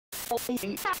Hi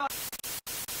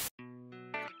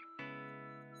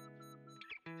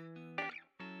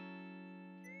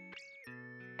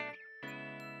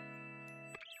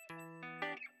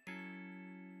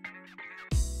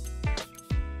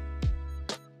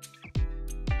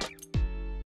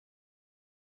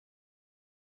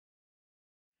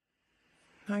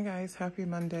guys, happy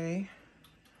Monday.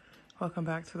 Welcome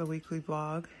back to the weekly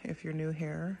vlog. If you're new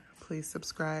here, please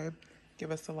subscribe,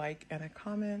 give us a like and a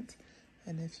comment.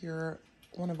 And if you're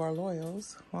one of our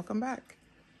loyals, welcome back.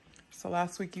 So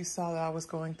last week you saw that I was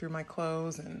going through my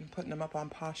clothes and putting them up on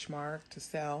Poshmark to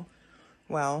sell.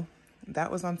 Well, that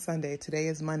was on Sunday. Today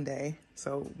is Monday.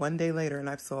 So one day later and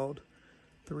I've sold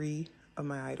 3 of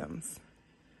my items.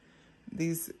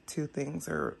 These 2 things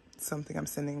are something I'm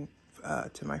sending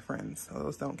to my friends, so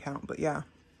those don't count. But yeah,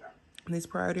 these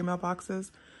priority mailboxes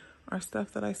are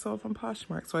stuff that I sold from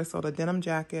Poshmark. So I sold a denim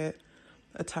jacket,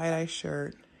 a tie-dye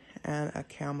shirt, and a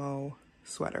camo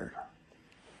sweater.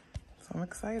 So I'm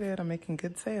excited. I'm making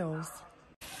good sales.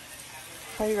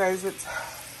 Hi you guys, it's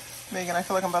Megan. I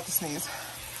feel like I'm about to sneeze.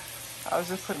 I was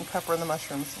just putting pepper in the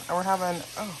mushrooms. And we're having,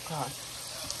 oh God.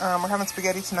 We're having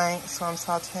spaghetti tonight, so I'm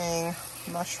sauteing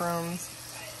mushrooms.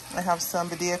 I have some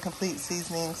Badia Complete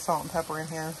Seasoning, salt and pepper in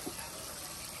here.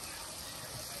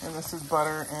 And this is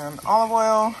butter and olive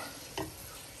oil.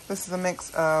 This is a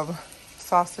mix of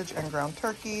sausage and ground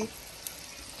turkey.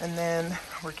 And then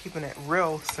we're keeping it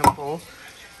real simple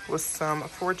with some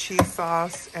 4 cheese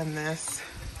sauce and this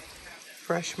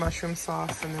fresh mushroom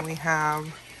sauce. And then we have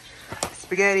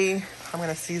spaghetti. I'm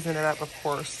gonna season it up, of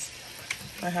course.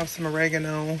 I have some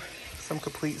oregano, some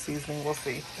complete seasoning, we'll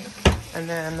see. And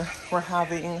then we're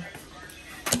having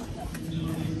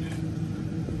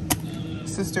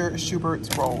Sister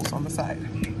Schubert's rolls on the side.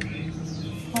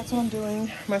 That's what I'm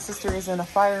doing. My sister is in a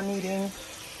fire meeting.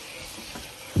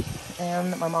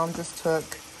 And my mom just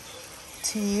took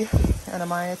T and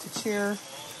Amaya to cheer.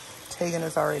 Tegan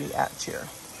is already at cheer.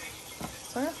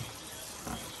 So yeah,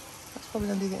 that's probably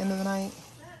gonna be the end of the night.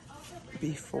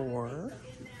 Before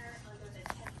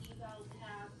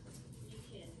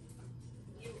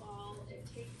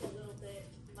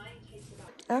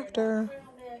after.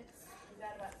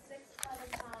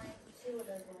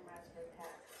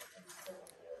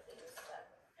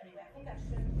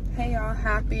 Hey y'all,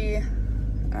 happy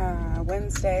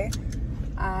Wednesday.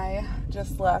 I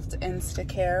just left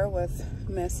Instacare with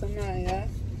Miss Amaya.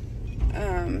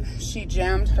 She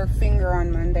jammed her finger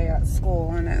on Monday at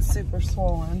school and it's super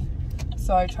swollen.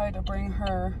 So I tried to bring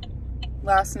her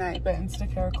last night, but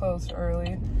Instacare closed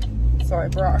early. So I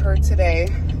brought her today,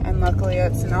 and luckily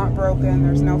it's not broken,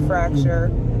 there's no fracture.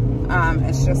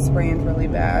 It's just sprained really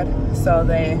bad. So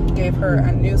they gave her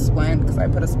a new splint, because I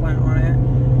put a splint on it,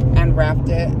 and wrapped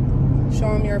it.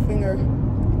 Show them your finger.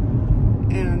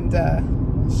 And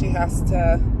she has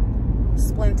to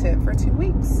splint it for 2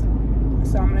 weeks.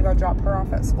 So I'm gonna go drop her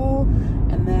off at school,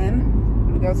 and then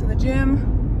I'm gonna go to the gym.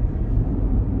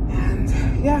 And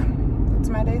yeah, that's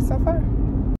my day so far.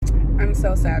 I'm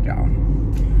so sad, y'all.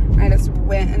 I just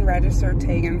went and registered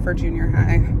Tegan for junior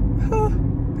high.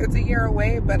 It's a year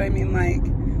away, but I mean, like,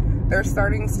 they're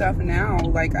starting stuff now.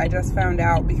 Like, I just found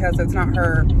out because it's not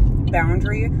her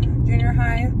boundary junior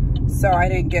high. So I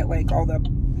didn't get like all the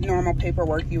normal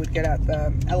paperwork you would get at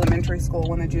the elementary school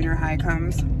when the junior high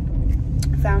comes.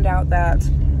 Found out that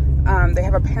they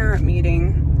have a parent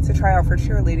meeting to try out for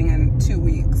cheerleading in 2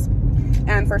 weeks.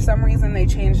 And for some reason they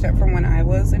changed it from when I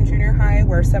was in junior high,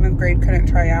 where 7th grade couldn't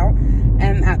try out.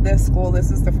 And at this school,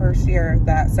 this is the first year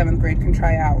that 7th grade can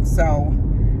try out. So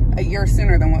a year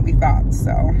sooner than what we thought.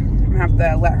 So I'm gonna have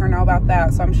to let her know about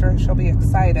that. So I'm sure she'll be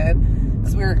excited,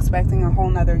 because we were expecting a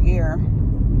whole nother year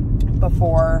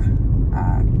before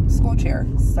school cheer.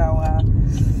 So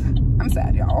I'm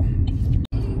sad, y'all.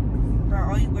 Bro,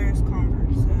 all you wear is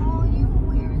Converse. So. All you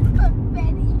wear is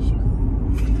confetti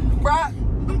shoes. Bruh,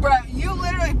 you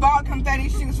literally bought confetti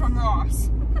shoes from Ross.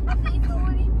 You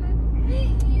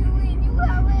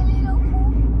have a little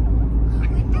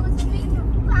with those big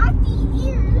floppy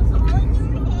ears on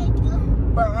your head.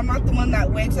 Bro, I'm not the one that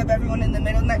wakes up everyone in the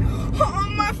middle of the night. Oh,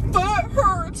 my foot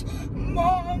hurts.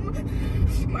 Mom,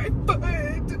 my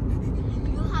foot.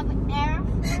 You have air.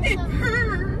 It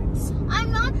hurts.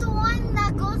 I'm not the one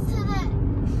that goes to the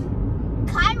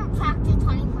chiropractor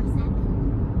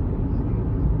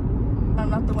 24/7. I'm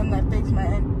not the one that fakes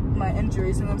my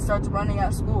injuries and then starts running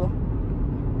at school.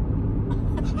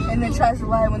 And then tries to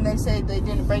lie when they say they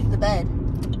didn't break the bed.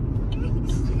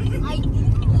 I did.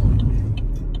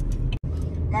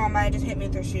 Mom, I just hit me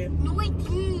with her shoe. No, I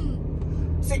didn't.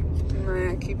 Sit.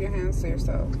 Mariah, keep your hands to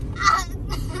yourself. I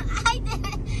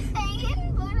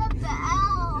didn't put up the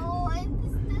L. I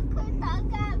just took her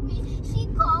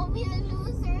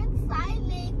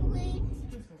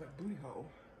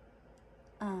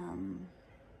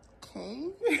okay?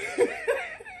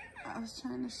 I was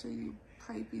trying to show you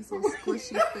Pipey's little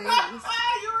squishy face.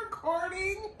 You're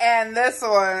recording? And this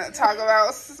one, talk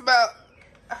about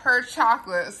her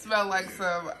chocolate smell like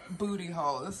some booty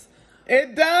holes.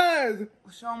 It does.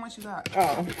 Show them what you got.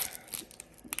 Oh.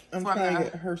 I'm trying to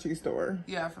get Hershey store.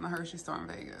 Yeah, from the Hershey store in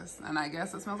Vegas. And I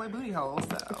guess it smells like booty holes,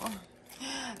 so.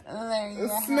 There you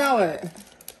smell it.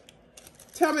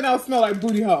 Tell me it don't smell like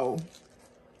booty hole.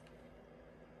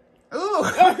 Ooh.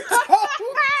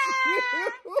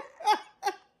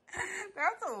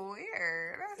 That's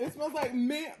weird. It smells like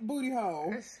mint booty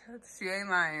hole. She ain't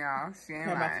lying, y'all. She ain't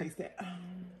lying. I taste it.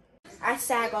 I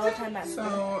sag all the time.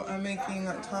 So I'm making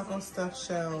taco stuffed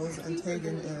shells, and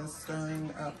Tegan is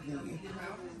stirring up the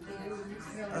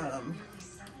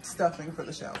stuffing for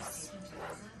the shells.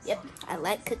 Yep, I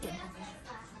like cooking.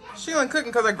 She ain't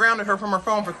cooking because I grounded her from her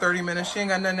phone for 30 minutes. She ain't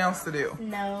got nothing else to do.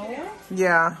 No.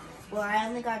 Yeah. Well, I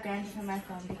only got grounded from my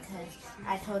phone because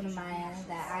I told Maya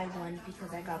that I won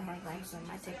because I got more likes on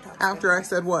my TikTok. After I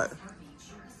said what?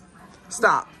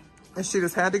 Stop. And she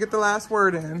just had to get the last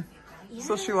word in. Yeah.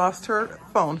 So she lost her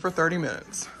phone for 30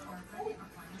 minutes.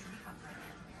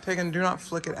 Tegan, do not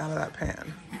flick it out of that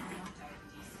pan.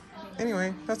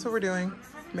 Anyway, that's what we're doing.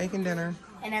 Making dinner.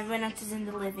 And everyone else is in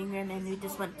the living room, and we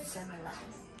just went to 7-Eleven.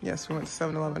 Yes, we went to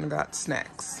 7-Eleven and got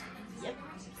snacks. Yep,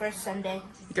 first Sunday.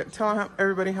 Tell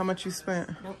everybody how much you spent.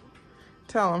 Nope.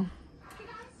 Tell them.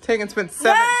 Tegan spent $17.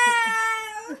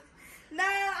 No,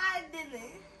 I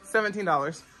didn't.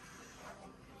 $17.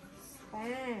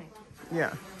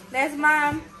 Yeah. There's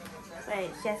Mom. Wait,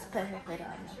 she has to put her hood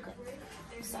on real quick.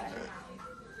 I'm sorry.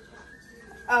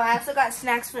 Oh, I also got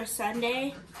snacks for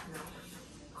Sunday.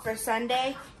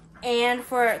 And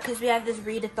because we have this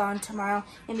readathon tomorrow,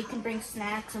 and we can bring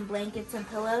snacks and blankets and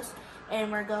pillows.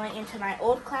 And we're going into my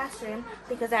old classroom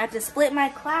because I have to split my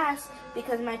class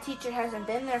because my teacher hasn't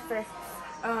been there for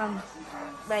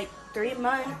like 3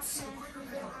 months.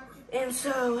 And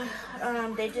so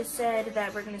they just said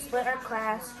that we're going to split our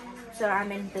class. So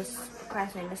I'm in this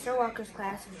class named Mr. Walker's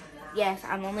class. Yes,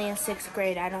 I'm only in 6th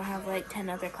grade. I don't have like 10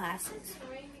 other classes.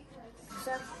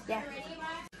 So, yeah.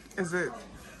 Is it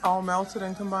all melted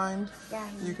and combined? Yeah.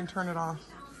 You can turn it off.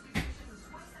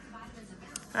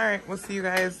 All right, we'll see you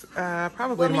guys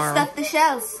probably tomorrow. Let me stuff the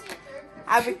shells.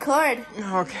 I record.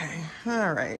 Okay,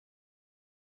 all right.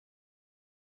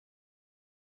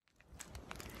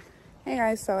 Hey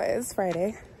guys, so it is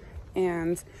Friday,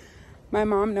 and my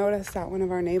mom noticed that one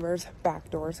of our neighbors' back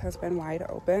doors has been wide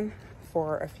open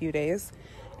for a few days,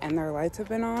 and their lights have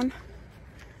been on.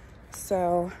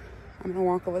 So I'm gonna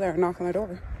walk over there and knock on the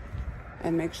door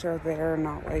and make sure they're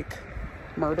not like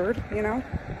murdered, you know?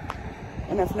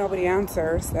 And if nobody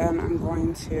answers, then I'm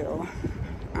going to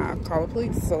call the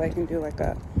police so they can do like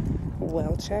a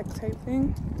well check type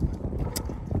thing.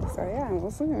 So yeah,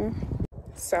 we'll see.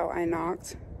 So I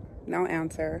knocked, no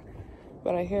answer,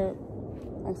 but I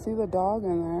see the dog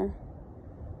in there,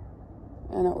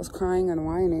 and it was crying and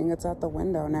whining. It's at the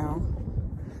window now.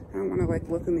 I don't want to like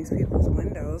look in these people's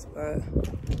windows, but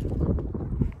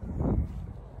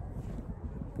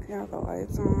yeah, the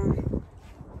lights on.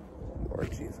 Lord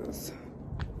Jesus.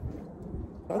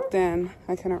 But then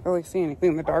I couldn't really see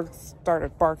anything. The dog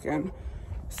started barking,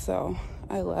 so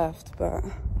I left. But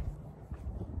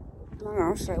I don't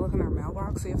know, should I look in their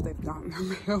mailbox, see if they've gotten their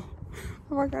mail?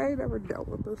 I'm like, I ain't never dealt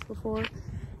with this before.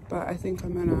 But I think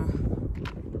I'm gonna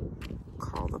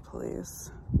call the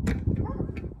police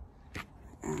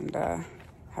and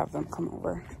have them come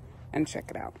over and check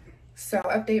it out. So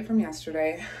update from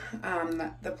yesterday,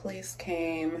 the police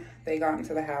came, they got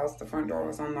into the house, the front door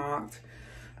was unlocked.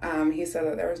 He said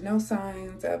that there was no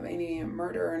signs of any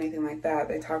murder or anything like that.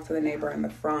 They talked to the neighbor in the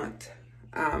front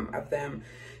of them,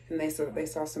 and they said that they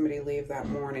saw somebody leave that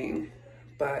morning.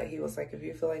 But he was like, if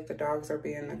you feel like the dogs are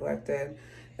being neglected,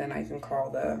 then I can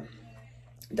call the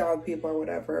dog people or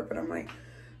whatever. But I'm like,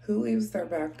 who leaves their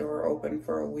back door open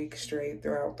for a week straight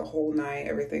throughout the whole night?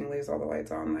 Everything leaves all the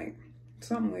lights on. Like,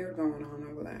 something weird going on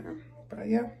over there. But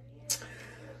yeah,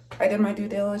 I did my due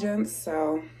diligence,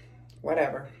 so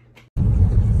whatever.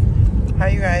 Hi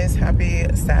you guys, happy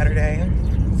Saturday.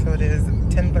 So it is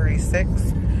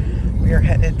 10:36. We are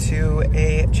headed to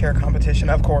a chair competition,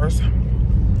 of course.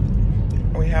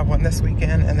 We have one this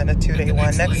weekend and then a 2-day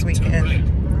one next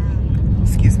weekend.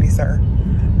 Excuse me, sir.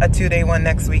 A 2-day one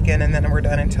next weekend, and then we're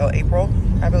done until April,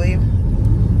 I believe.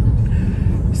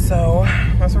 So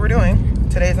that's what we're doing.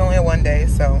 Today's only a 1 day,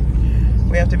 so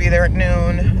we have to be there at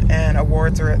noon, and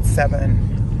awards are at 7.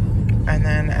 And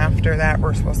then after that,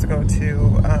 we're supposed to go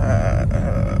to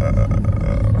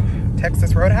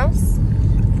Texas Roadhouse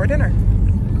for dinner.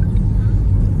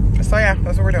 So yeah,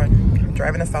 that's what we're doing.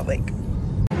 driving to Salt Lake.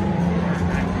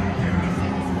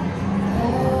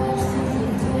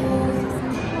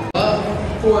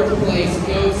 Fourth place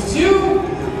goes to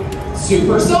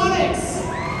Supersonics.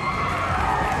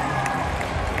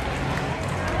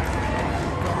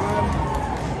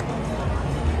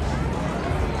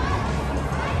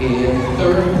 In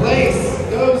third place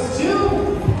goes to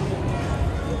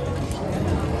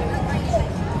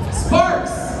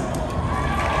Sparks.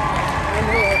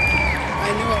 I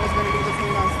knew it was going to be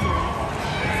between us two.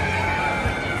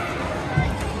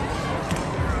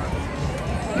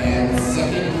 And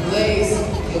second place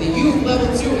in the Youth Level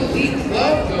 2 Elite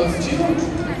Club goes to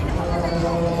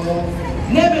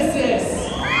Nemesis.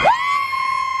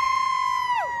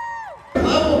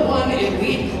 Level 1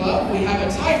 Elite Club, we have a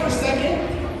tie for second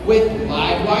with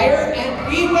Livewire and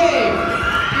B-Wave.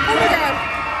 Oh my God.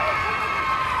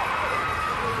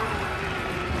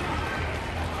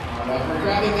 All right, we're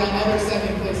grabbing that other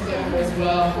second place banner as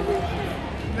well.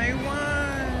 They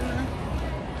won.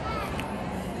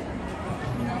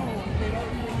 No, they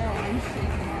don't even know. I'm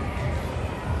shaking.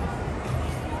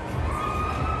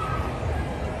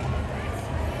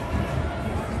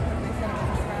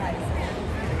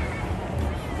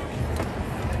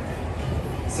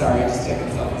 Sorry, just checking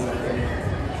selfies up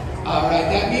here. All right,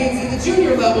 that means in the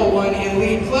Junior Level 1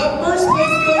 Elite Club, first place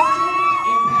goes to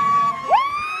Impact.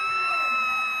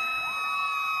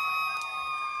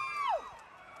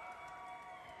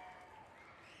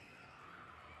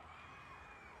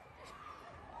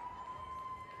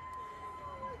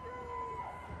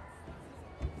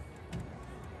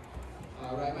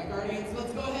 All right, my Guardians,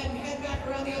 let's go ahead and head back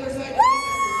around the other side.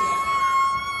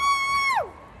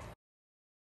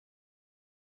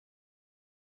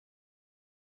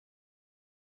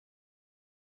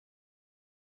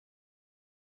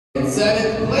 In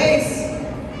seventh place,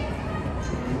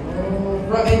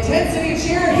 from Intensity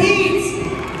Cheer Heat.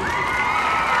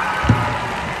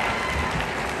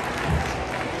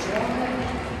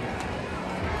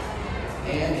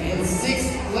 And in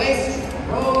sixth place,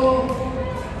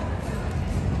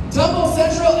 Tumble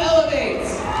Central Elevate.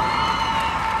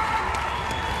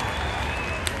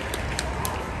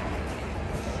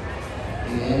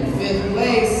 In fifth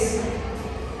place,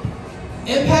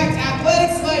 Impact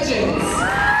Athletics Legends.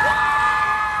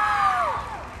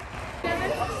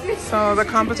 So the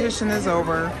competition is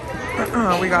over.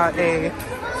 We got a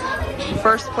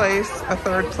first place, a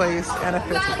third place, and a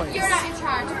fifth place. You're not in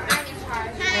charge. I'm in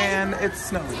charge. And it's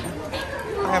snowing.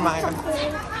 Hi, Maya.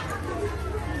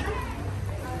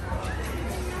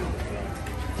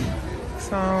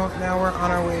 So now we're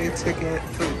on our way to get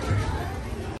food.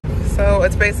 So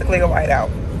it's basically a whiteout.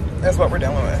 That's what we're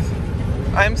dealing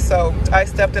with. I'm soaked. I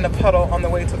stepped in a puddle on the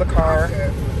way to the car.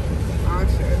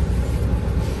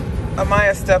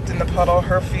 Amaya stepped in the puddle.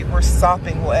 Her feet were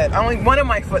sopping wet. Only one of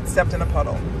my foot stepped in a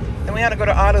puddle. Then we had to go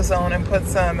to AutoZone and put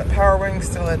some power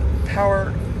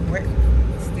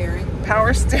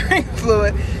steering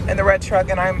fluid in the red truck,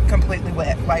 and I'm completely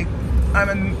wet. Like,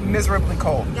 I'm miserably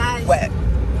cold. Guys, wet.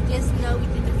 Just know we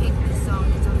did the pay for this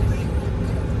song. It's on the radio.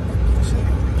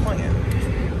 Playing.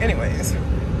 Anyways,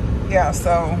 yeah.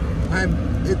 So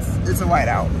it's a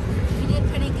whiteout. We did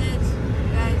pretty good,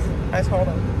 guys. I told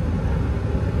him.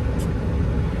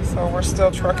 So we're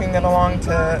still trucking it along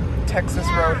to Texas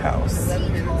Roadhouse.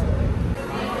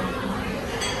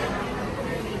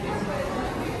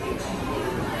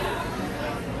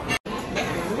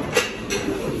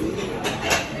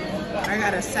 I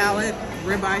got a salad,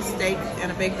 ribeye steak,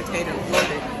 and a baked potato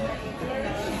loaded.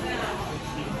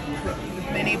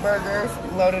 Mini burgers,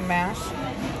 loaded mash,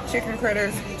 chicken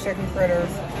critters,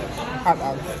 hot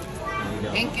dogs.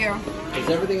 Thank you. Is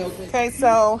everything okay? Okay,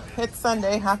 so it's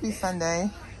Sunday. Happy Sunday.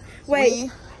 Wait.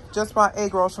 We just bought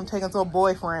egg rolls from Tegan's little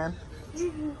boyfriend.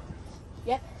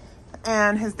 Yep.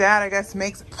 And his dad, I guess,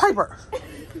 makes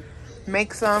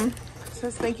them.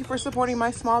 Says thank you for supporting my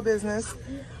small business.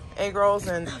 Egg rolls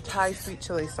and Thai sweet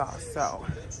chili sauce. So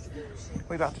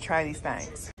we about to try these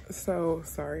things. So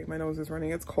sorry, my nose is running.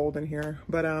 It's cold in here.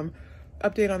 But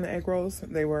update on the egg rolls.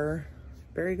 They were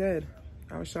very good.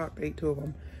 I was shocked. I ate 2 of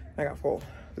them. I got full.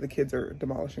 But the kids are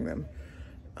demolishing them.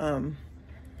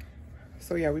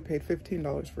 So yeah, we paid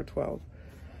 $15 for 12.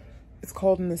 It's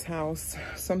cold in this house.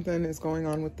 Something is going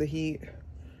on with the heat.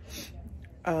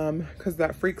 Cause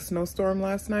that freak snowstorm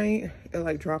last night, it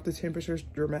like dropped the temperatures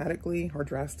dramatically or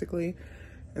drastically.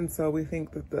 And so we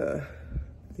think that the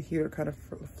heater kind of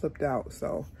flipped out.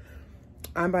 So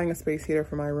I'm buying a space heater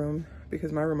for my room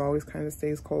because my room always kind of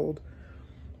stays cold.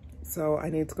 So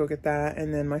I need to go get that.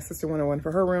 And then my sister wanted one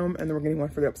for her room, and then we're getting one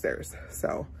for the upstairs.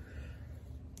 So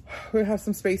we have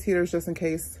some space heaters just in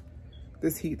case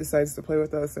this heat decides to play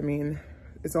with us. I mean,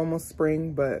 it's almost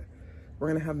spring, but we're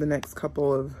gonna have the next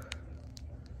couple of,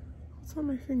 what's on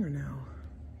my finger now?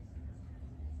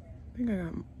 I think I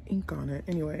got ink on it.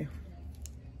 Anyway,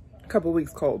 a couple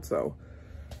weeks cold, so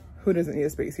who doesn't need a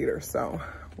space heater? So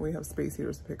we have space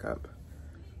heaters to pick up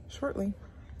shortly,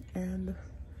 and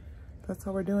that's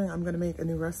how we're doing. I'm gonna make a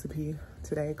new recipe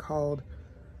today called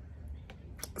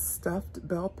stuffed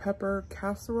bell pepper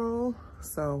casserole.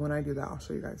 So when I do that, I'll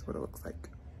show you guys what it looks like.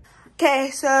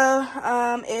 Okay, so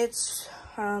it's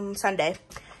Sunday.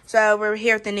 So we're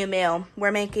here with the new meal.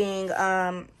 We're making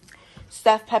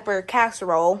stuffed pepper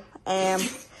casserole, and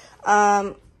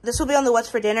this will be on the what's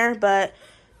for dinner, but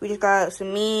we just got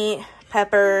some meat,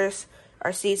 peppers,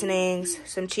 our seasonings,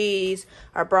 some cheese,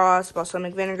 our broth,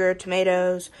 balsamic vinegar,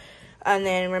 tomatoes, and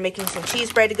then we're making some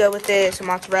cheese bread to go with it, some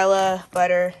mozzarella,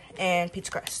 butter, and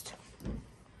pizza crust.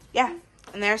 Yeah,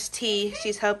 and there's T.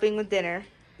 She's helping with dinner.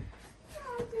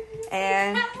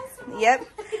 And, yep.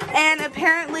 And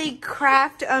apparently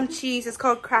Kraft cheese is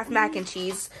called Kraft mac and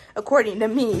cheese, according to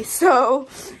me. So,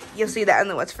 you'll see that in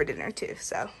the what's for dinner, too.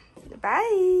 So,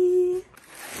 bye.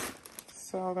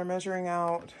 So they're measuring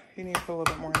out, you need to put a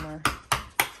little bit more in there,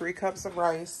 3 cups of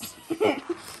rice.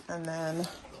 And then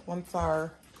once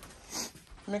our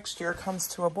mixture comes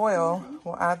to a boil,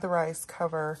 we'll add the rice,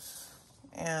 cover,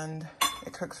 and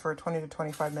it cooks for 20 to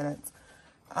 25 minutes.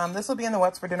 This will be in the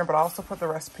what's for dinner, but I'll also put the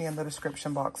recipe in the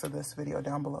description box of this video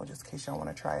down below, just in case y'all want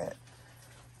to try it.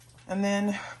 And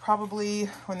then probably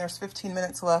when there's 15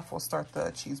 minutes left, we'll start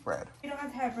the cheese bread. We don't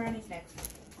have to have brownies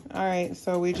next. All right,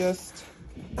 so we just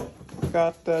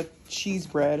got the cheese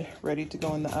bread ready to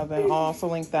go in the oven. I'll also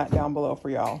link that down below for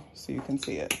y'all so you can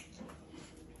see it.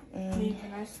 And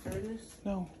Can I stir this?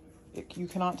 no, you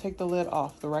cannot take the lid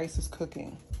off. The rice is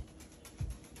cooking.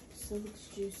 So it's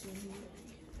juicy.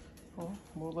 Well,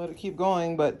 we'll let it keep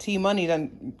going, but T-Money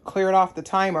done cleared off the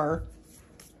timer.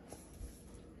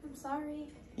 I'm sorry.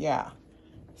 Yeah,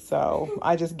 so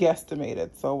I just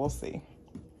guesstimated, so we'll see.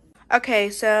 Okay,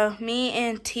 so me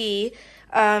and T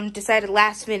decided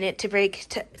last minute to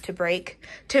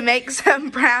make some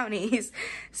brownies.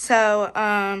 So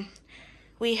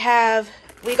we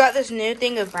got this new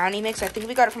thing of brownie mix. I think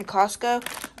we got it from Costco.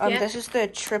 This is the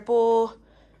triple.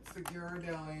 It's the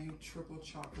Ghirardelli triple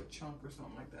chocolate chunk or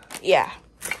something like that. Yeah,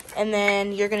 and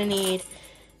then you're gonna need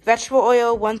vegetable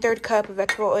oil, 1/3 cup of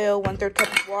vegetable oil, 1/3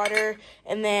 cup of water,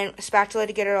 and then a spatula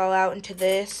to get it all out into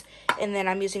this. And then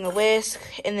I'm using a whisk,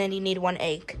 and then you need 1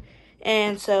 egg.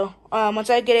 And so once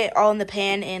I get it all in the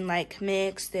pan and like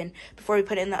mixed, and before we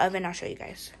put it in the oven, I'll show you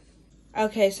guys.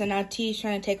 Okay, so now T's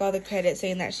trying to take all the credit,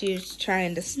 saying that she was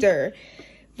trying to stir.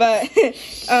 But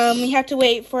we have to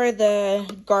wait for the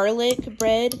garlic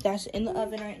bread that's in the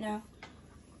oven right now.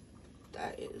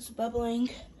 That is bubbling.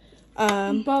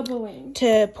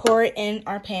 To pour it in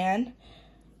our pan.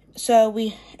 So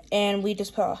we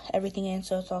just put everything in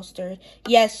so it's all stirred.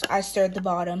 Yes, I stirred the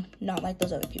bottom, not like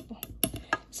those other people.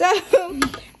 So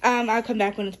I'll come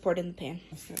back when it's poured in the pan.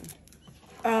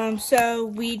 So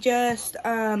we just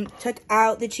took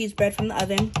out the cheese bread from the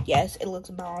oven. Yes, it looks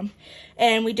bomb.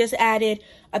 And we just added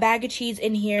a bag of cheese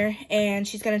in here, and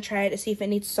she's gonna try it to see if it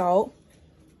needs salt.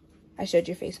 I showed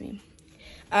your face meme.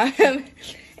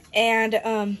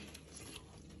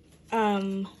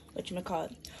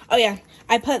 Whatchamacallit? Oh yeah,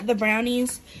 I put the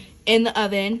brownies in the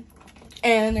oven,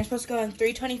 and they're supposed to go on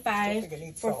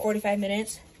 325 for 45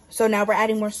 minutes. So now we're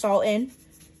adding more salt in.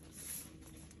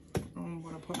 I'm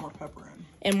gonna put more pepper in.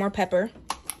 And more pepper.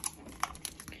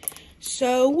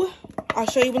 So I'll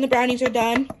show you when the brownies are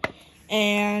done.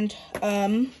 And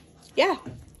yeah.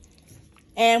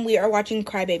 And we are watching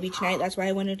Cry Baby tonight. That's why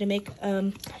I wanted to make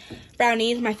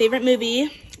brownies, my favorite movie.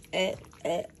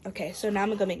 Okay, so now I'm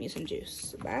gonna go make me some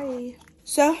juice. Bye.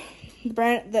 So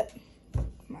oh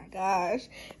my gosh,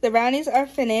 the brownies are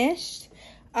finished.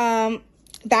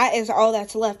 That is all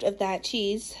that's left of that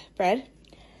cheese bread,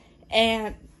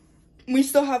 and we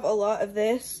still have a lot of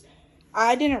this.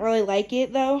 I didn't really like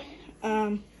it though,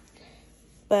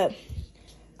 but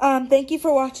thank you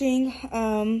for watching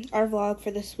our vlog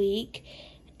for this week,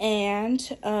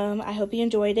 and I hope you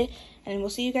enjoyed it, and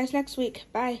we'll see you guys next week.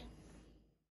 Bye.